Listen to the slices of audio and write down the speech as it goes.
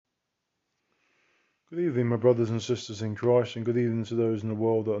Good evening, my brothers and sisters in Christ, and good evening to those in the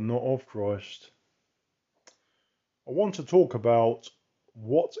world that are not of Christ. I want to talk about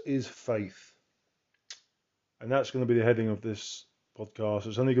what is faith, and that's going to be the heading of this podcast.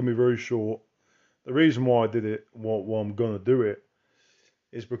 It's only going to be very short. The reason why I did it, why I'm going to do it,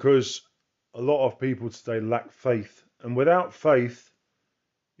 is because a lot of people today lack faith, and without faith,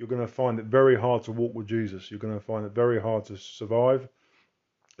 you're going to find it very hard to walk with Jesus. You're going to find it very hard to survive,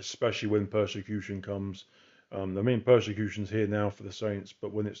 especially when persecution comes. Persecution's here now for the saints,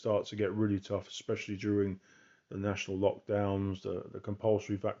 but when it starts to get really tough, especially during the national lockdowns, the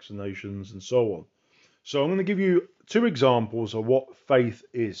compulsory vaccinations, and so on. So I'm going to give you two examples of what faith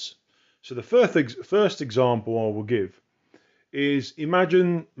is. So the first example I will give is,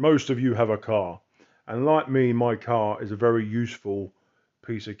 imagine most of you have a car, and like me, my car is a very useful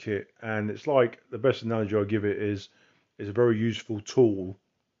piece of kit, and it's like, the best analogy I give it is a very useful tool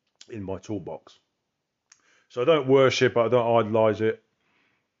in my toolbox. So I don't worship it, I don't idolize it,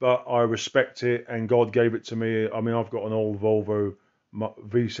 but I respect it, and God gave it to me. I mean, I've got an old Volvo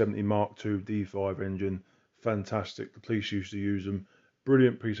V70 Mark II D5 engine, fantastic. The police used to use them.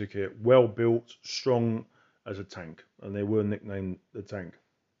 Brilliant piece of kit, well built, strong as a tank, and they were nicknamed the tank.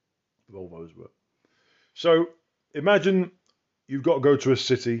 The Volvos were. So imagine you've got to go to a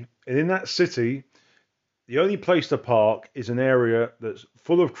city, and in that city, the only place to park is an area that's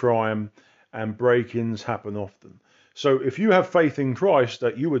full of crime and break-ins happen often. So if you have faith in Christ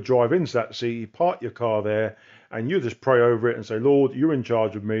that you would drive into that city, park your car there, and you just pray over it and say, Lord, you're in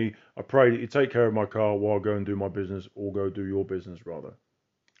charge of me. I pray that you take care of my car while I go and do my business, or go do your business rather.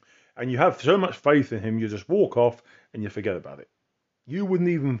 And you have so much faith in him, you just walk off and you forget about it. You wouldn't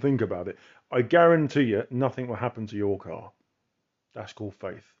even think about it. I guarantee you nothing will happen to your car. That's called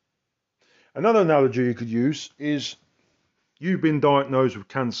faith. Another analogy you could use is, you've been diagnosed with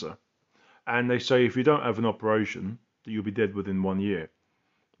cancer, and they say if you don't have an operation, that you'll be dead within 1 year.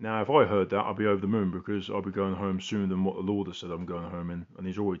 Now, if I heard that, I'd be over the moon, because I'll be going home sooner than what the Lord has said I'm going home in, and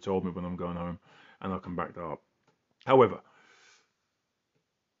he's already told me when I'm going home, and I can back that up. However,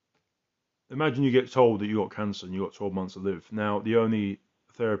 imagine you get told that you got cancer and you got 12 months to live. Now, the only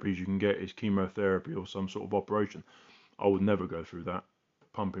therapies you can get is chemotherapy or some sort of operation. I would never go through that,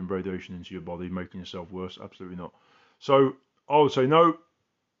 pumping radiation into your body, making yourself worse. Absolutely not. So I would say no.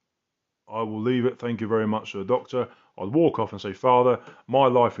 I will leave it. Thank you very much to the doctor. I'd walk off and say, Father, my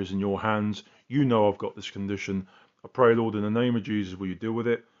life is in your hands. You know I've got this condition. I pray, Lord, in the name of Jesus, will you deal with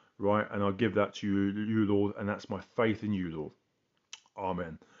it? Right? And I give that to you, Lord, and that's my faith in you, Lord.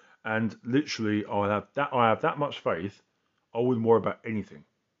 Amen. And literally, I have that much faith, I wouldn't worry about anything,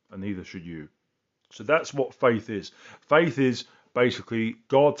 and neither should you. So that's what faith is. Faith is basically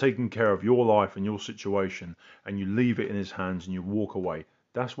God taking care of your life and your situation, and you leave it in his hands and you walk away.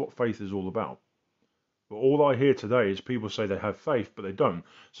 That's what faith is all about. But all I hear today is people say they have faith, but they don't.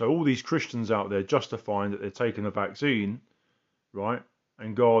 So all these Christians out there justifying that they're taking a vaccine, right?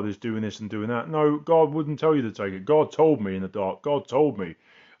 And God is doing this and doing that. No, God wouldn't tell you to take it. God told me in the dark. God told me.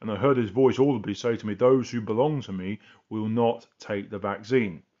 And I heard his voice audibly say to me, those who belong to me will not take the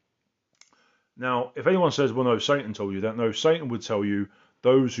vaccine. Now, if anyone says, well, no, Satan told you that. No, Satan would tell you,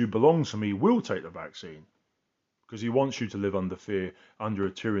 those who belong to me will take the vaccine, because he wants you to live under fear, under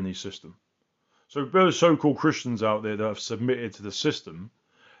a tyranny system. So those so-called Christians out there that have submitted to the system,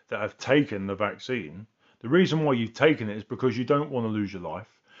 that have taken the vaccine, the reason why you've taken it is because you don't want to lose your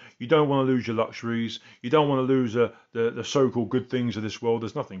life. You don't want to lose your luxuries. You don't want to lose the so-called good things of this world.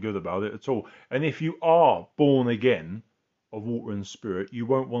 There's nothing good about it at all. And if you are born again of water and spirit, you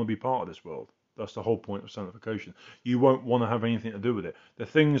won't want to be part of this world. That's the whole point of sanctification. You won't want to have anything to do with it. The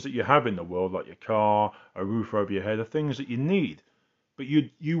things that you have in the world, like your car, a roof over your head, are things that you need. But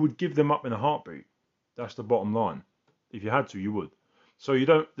you would give them up in a heartbeat. That's the bottom line. If you had to, you would. So you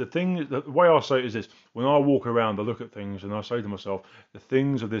don't. The way I say it is this: when I walk around, I look at things and I say to myself, the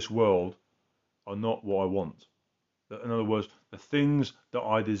things of this world are not what I want. In other words, the things that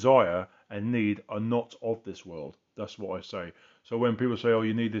I desire and need are not of this world. That's what I say. So when people say, oh,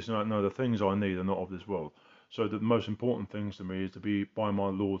 you need this and that, no, the things I need are not of this world. So the most important things to me is to be by my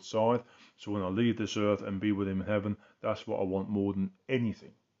Lord's side. So when I leave this earth and be with him in heaven, that's what I want more than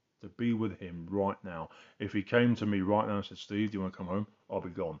anything. To be with him right now. If he came to me right now and said, Steve, do you want to come home? I'll be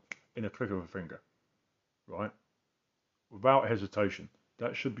gone. In a click of a finger. Right? Without hesitation.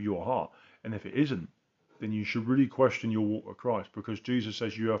 That should be your heart. And if it isn't, then you should really question your walk with Christ, because Jesus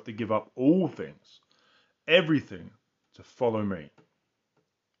says you have to give up all things, everything, to follow me.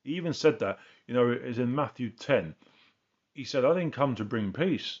 He even said that, it is in Matthew 10. He said, I didn't come to bring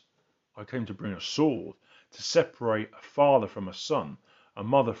peace. I came to bring a sword, to separate a father from a son, a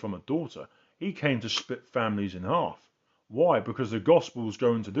mother from a daughter. He came to split families in half. Why? Because the gospel is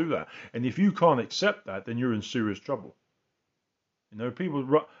going to do that. And if you can't accept that, then you're in serious trouble. You know,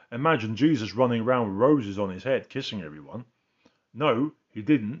 people imagine Jesus running around with roses on his head, kissing everyone. No, he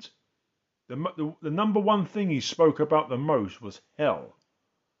didn't. The number one thing he spoke about the most was hell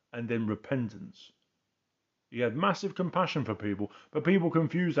and then repentance. He had massive compassion for people, but people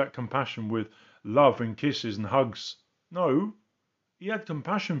confuse that compassion with love and kisses and hugs. No, he had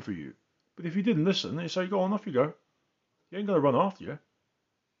compassion for you. But if you didn't listen, he'd say, go on, off you go. He ain't going to run after you.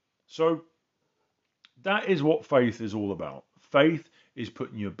 So that is what faith is all about. Faith is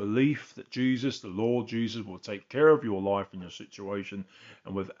putting your belief that Jesus, the Lord Jesus, will take care of your life and your situation,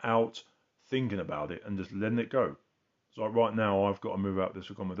 and without thinking about it and just letting it go. So like right now, I've got to move out this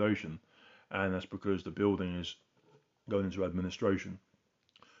accommodation, and that's because the building is going into administration.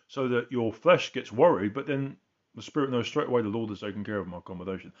 So that your flesh gets worried, but then the Spirit knows straight away the Lord is taking care of my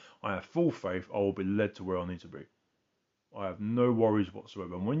accommodation. I have full faith I will be led to where I need to be. I have no worries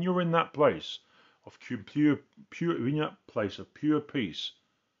whatsoever. And when you're in that place of pure peace,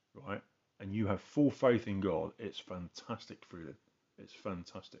 right, and you have full faith in God, it's fantastic feeling. It's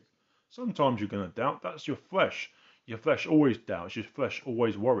fantastic. Sometimes you're going to doubt. That's your flesh. Your flesh always doubts. Your flesh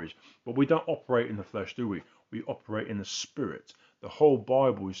always worries. But we don't operate in the flesh, do we? We operate in the Spirit. The whole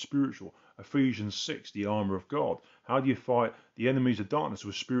Bible is spiritual. Ephesians 6, the armour of God. How do you fight the enemies of darkness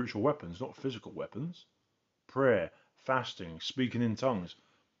with spiritual weapons, not physical weapons? Prayer, fasting, speaking in tongues.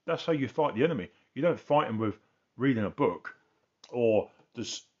 That's how you fight the enemy. You don't fight him with reading a book or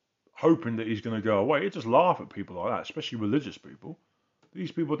just hoping that he's going to go away. You just laugh at people like that, especially religious people.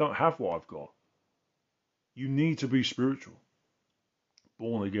 These people don't have what I've got. You need to be spiritual.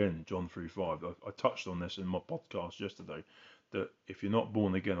 Born again, John 3:5. I touched on this in my podcast yesterday, that if you're not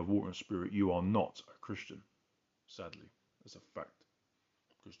born again of water and spirit, you are not a Christian. Sadly, that's a fact.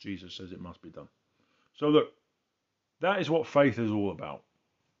 Because Jesus says it must be done. So look, that is what faith is all about.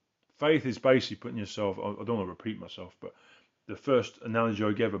 Faith is basically putting yourself, I don't want to repeat myself, but the first analogy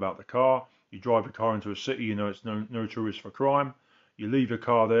I gave about the car, you drive your car into a city, you know it's no tourist for crime. You leave your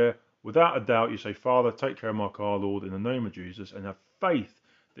car there. Without a doubt, you say, Father, take care of my car, Lord, in the name of Jesus, and have faith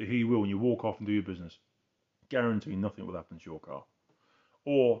that he will, and you walk off and do your business. Guarantee nothing will happen to your car.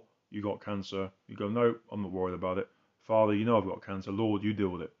 Or you got cancer, you go, no, I'm not worried about it. Father, you know I've got cancer. Lord, you deal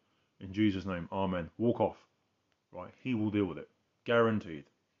with it. In Jesus' name, amen. Walk off. Right, he will deal with it. Guaranteed.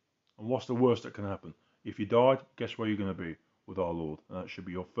 And what's the worst that can happen? If you died, guess where you're going to be? With our Lord. And that should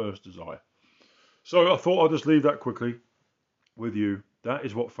be your first desire. So I thought I'd just leave that quickly with you. That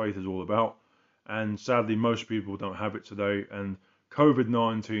is what faith is all about. And sadly, most people don't have it today. And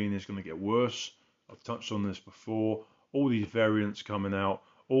COVID-19 is going to get worse. I've touched on this before. All these variants coming out,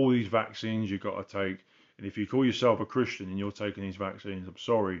 all these vaccines you've got to take. And if you call yourself a Christian and you're taking these vaccines, I'm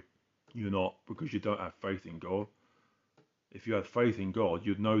sorry, you're not, because you don't have faith in God. If you had faith in God,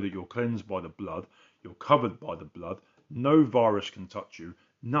 you'd know that you're cleansed by the blood, you're covered by the blood, no virus can touch you,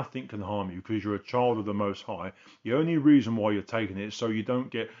 nothing can harm you because you're a child of the Most High. The only reason why you're taking it is so you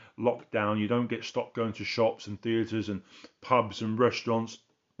don't get locked down, you don't get stopped going to shops and theatres and pubs and restaurants.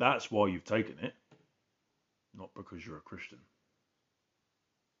 That's why you've taken it, not because you're a Christian.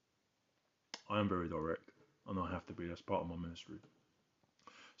 I am very direct, and I have to be. That's part of my ministry.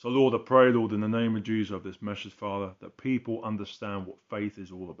 So Lord, I pray, Lord, in the name of Jesus of this message, Father, that people understand what faith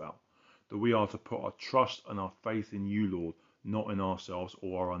is all about. That we are to put our trust and our faith in you, Lord, not in ourselves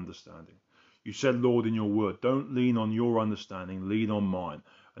or our understanding. You said, Lord, in your word, don't lean on your understanding, lean on mine.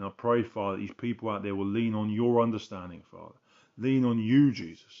 And I pray, Father, these people out there will lean on your understanding, Father. Lean on you,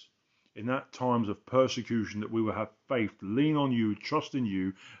 Jesus. In that times of persecution, that we will have faith, lean on you, trust in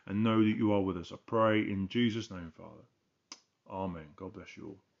you, and know that you are with us. I pray in Jesus' name, Father. Amen. God bless you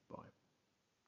all. Bye.